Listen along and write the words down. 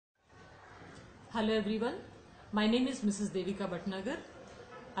Hello everyone, my name is Mrs. Devika Bhatnagar.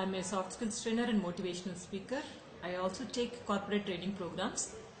 I'm a soft skills trainer and motivational speaker. I also take corporate training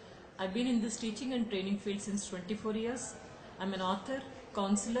programs. I've been in this teaching and training field since 24 years. I'm an author,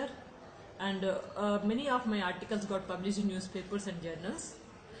 counselor, and many of my articles got published in newspapers and journals.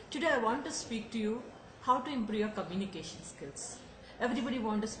 Today I want to speak to you how to improve your communication skills. Everybody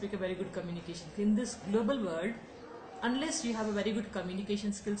wants to speak a very good communication. In this global world, unless you have a very good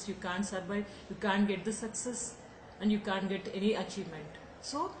communication skills, you can't survive, you can't get the success, and you can't get any achievement.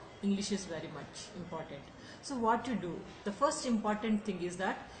 So English is very much important. So what you do, the first important thing is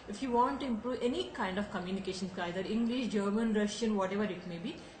that if you want to improve any kind of communication, either English, German, Russian, whatever it may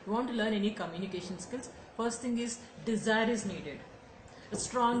be, you want to learn any communication skills, first thing is desire is needed. A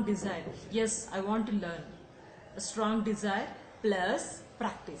strong desire. Yes, I want to learn. A strong desire plus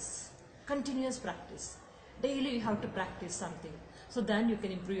practice. Continuous practice. Daily you have to practice something. So then you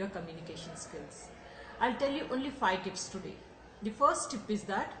can improve your communication skills. I'll tell you only 5 tips today. The first tip is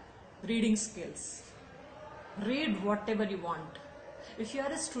that reading skills. Read whatever you want. If you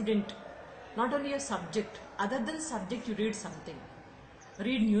are a student, not only a subject, other than subject you read something.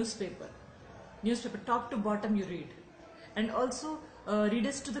 Read newspaper. Newspaper top to bottom you read. And also read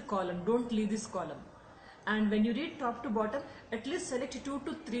us to the column. Don't leave this column. And when you read top to bottom, at least select 2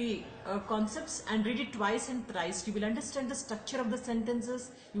 to 3 concepts and read it twice and thrice. You will understand the structure of the sentences,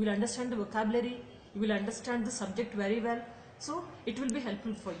 you will understand the vocabulary, you will understand the subject very well. So it will be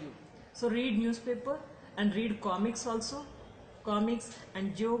helpful for you. So read newspaper and read comics also, comics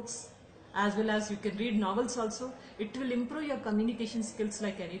and jokes, as well as you can read novels also. It will improve your communication skills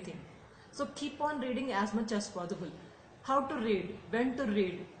like anything. So keep on reading as much as possible. How to read, when to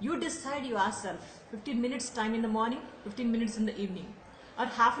read, you decide yourself. 15 minutes time in the morning, 15 minutes in the evening, or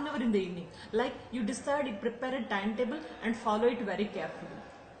half an hour in the evening. Like you decide, you prepare a timetable and follow it very carefully.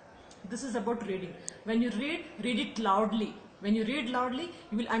 This is about reading. When you read, read it loudly. When you read loudly,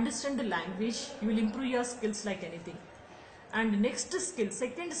 you will understand the language, you will improve your skills like anything. And next skill,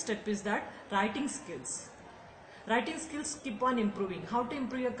 second step is that writing skills. Writing skills keep on improving. How to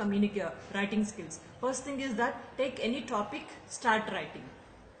improve your writing skills? First thing is that take any topic, start writing.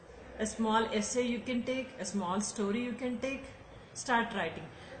 A small essay you can take, a small story you can take, start writing.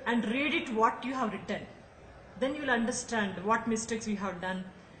 And read it what you have written. Then you will understand what mistakes you have done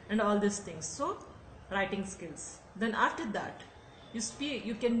and all these things. So, writing skills. Then after that,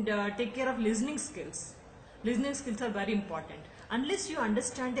 you can take care of listening skills. Listening skills are very important. Unless you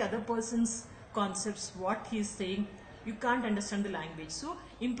understand the other person's concepts, what he is saying, you can't understand the language. So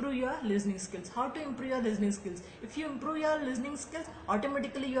improve your listening skills. How to improve your listening skills? If you improve your listening skills,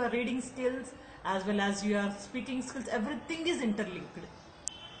 automatically your reading skills as well as your speaking skills, everything is interlinked.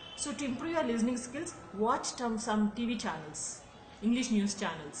 So to improve your listening skills, watch some TV channels, English news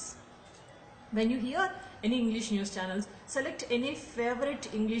channels. When you hear any English news channels, select any favorite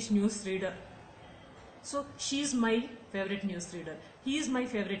English news reader. So she is my favorite news reader, he is my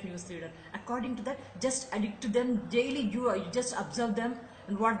favorite news reader. According to that, just addict to them daily. You just observe them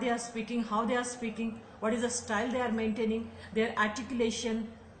and what they are speaking, how they are speaking, what is the style they are maintaining, their articulation,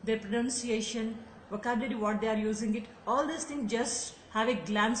 their pronunciation, vocabulary, what they are using it, all these things. Just have a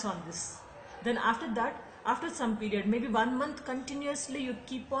glance on this. Then after that, after some period, maybe 1 month continuously, you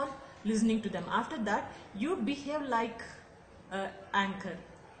keep on listening to them. After that, you behave like anchor,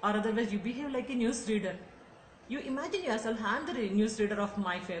 or otherwise you behave like a news reader. You imagine yourself, I am the news reader of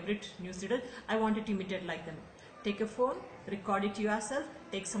my favorite news reader, I wanted to imitate like them. Take a phone, record it yourself,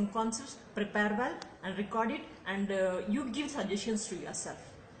 take some concepts, prepare well and record it, and you give suggestions to yourself.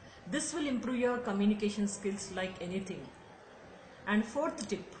 This will improve your communication skills like anything. And fourth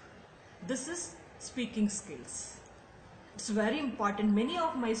tip, this is speaking skills. It's very important. Many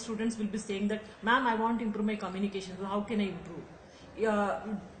of my students will be saying that, ma'am, I want to improve my communication, so how can I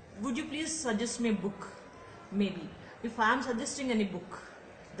improve? Would you please suggest me a book? Maybe. If I am suggesting any book,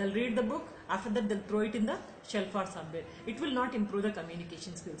 they'll read the book, after that they'll throw it in the shelf or somewhere. It will not improve the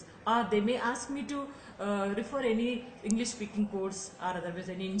communication skills. Or they may ask me to refer any English speaking course or otherwise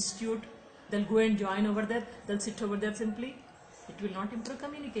any institute. They'll go and join over there, they'll sit over there simply. It will not improve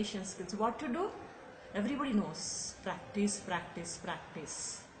communication skills. What to do? Everybody knows. Practice, practice,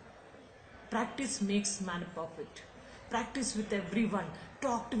 practice. Practice makes man perfect. Practice with everyone.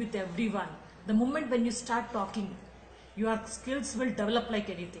 Talk with everyone. The moment when you start talking, your skills will develop like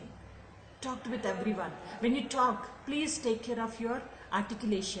anything. Talk with everyone. When you talk, please take care of your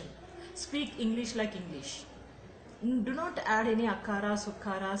articulation. Speak English like English. Do not add any akaras,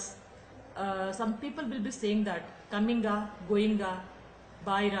 ukaras. Some people will be saying that kaminga, goinga,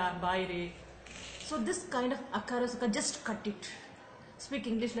 baira, baire. So this kind of akaras, just cut it. Speak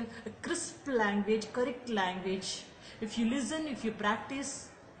English like a crisp language, correct language. If you listen, if you practice,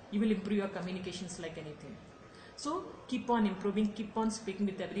 you will improve your communications like anything. So keep on improving, keep on speaking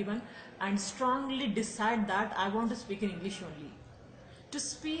with everyone, and strongly decide that I want to speak in English only. To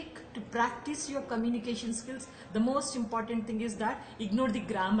speak, to practice your communication skills, the most important thing is that ignore the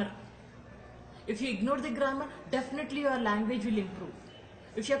grammar. If you ignore the grammar, definitely your language will improve.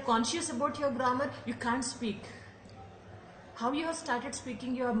 If you are conscious about your grammar, you can't speak. How you have started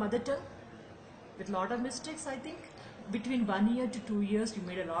speaking your mother tongue? With a lot of mistakes, I think. Between 1 year to 2 years, you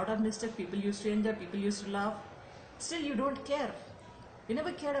made a lot of mistakes. People used to enjoy, people used to laugh. Still, you don't care. You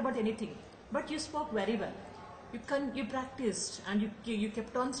never cared about anything. But you spoke very well. You practiced and you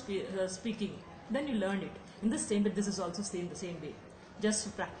kept on speaking. Then you learned it. In the same way, this is also same the same way.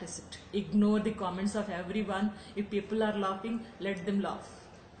 Just practice it. Ignore the comments of everyone. If people are laughing, let them laugh.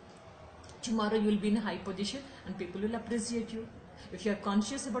 Tomorrow you will be in a high position and people will appreciate you. If you are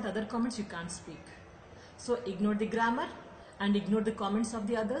conscious about other comments, you can't speak. So ignore the grammar and ignore the comments of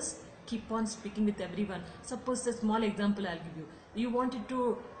the others. Keep on speaking with everyone. Suppose a small example I'll give you. You wanted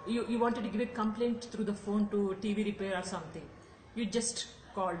to give a complaint through the phone to TV repair or something. You just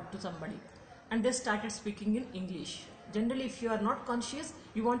called to somebody and they started speaking in English. Generally, if you are not conscious,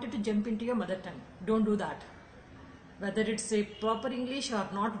 you wanted to jump into your mother tongue. Don't do that. Whether it's a proper English or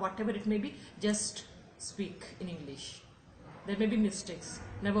not, whatever it may be, just speak in English. There may be mistakes.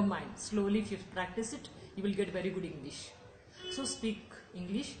 Never mind. Slowly, if you practice it, you will get very good English. So speak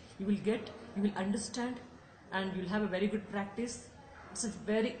English. You will understand, and you'll have a very good practice. It's a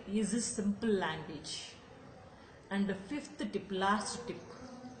very easy, simple language. And the fifth tip, last tip,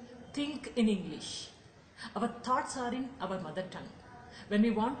 think in English. Our thoughts are in our mother tongue. When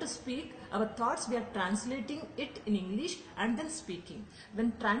we want to speak, our thoughts, we are translating it in English and then speaking.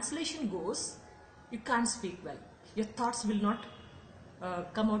 When translation goes, you can't speak well. Your thoughts will not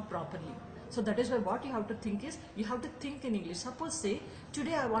come out properly. So that is why what you have to think is, you have to think in English. Suppose say,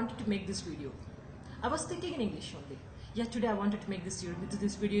 today I wanted to make this video. I was thinking in English only. Yeah, today I wanted to make this video.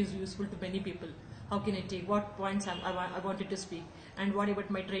 This video is useful to many people. How can I take? What points I wanted to speak? And what about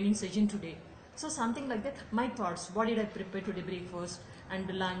my training session today? So something like that. My thoughts. What did I prepare today? Breakfast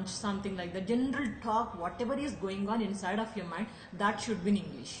and lunch. Something like that. General talk. Whatever is going on inside of your mind, that should be in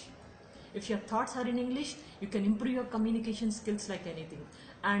English. If your thoughts are in English, you can improve your communication skills like anything.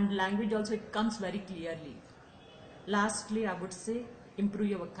 And language also, it comes very clearly. Lastly, I would say improve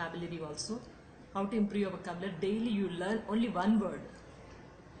your vocabulary also. How to improve your vocabulary? Daily you learn only one word.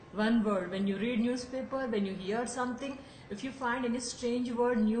 One word. When you read newspaper, when you hear something, if you find any strange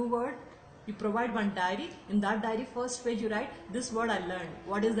word, new word, you provide one diary. In that diary, first page you write, this word I learned.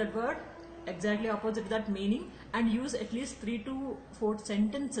 What is that word? Exactly opposite that meaning, and use at least 3 to 4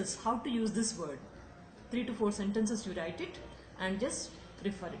 sentences how to use this word. 3 to 4 sentences you write it and just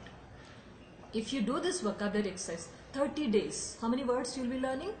refer it. If you do this vocabulary exercise 30 days, how many words you will be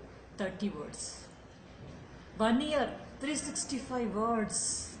learning? 30 words. 1 year, 365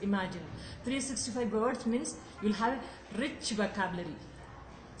 words. Imagine 365 words means you will have rich vocabulary.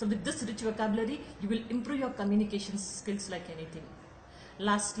 So with this rich vocabulary, you will improve your communication skills like anything.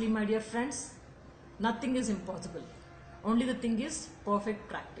 Lastly, my dear friends, nothing is impossible. Only the thing is perfect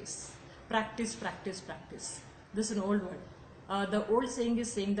practice. Practice, practice, practice. This is an old word. The old saying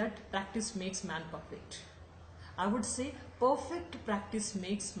is saying that practice makes man perfect. I would say perfect practice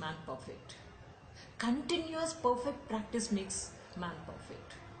makes man perfect. Continuous perfect practice makes man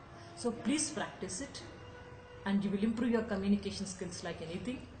perfect. So please practice it and you will improve your communication skills like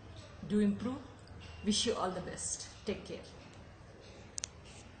anything. Do improve. Wish you all the best. Take care.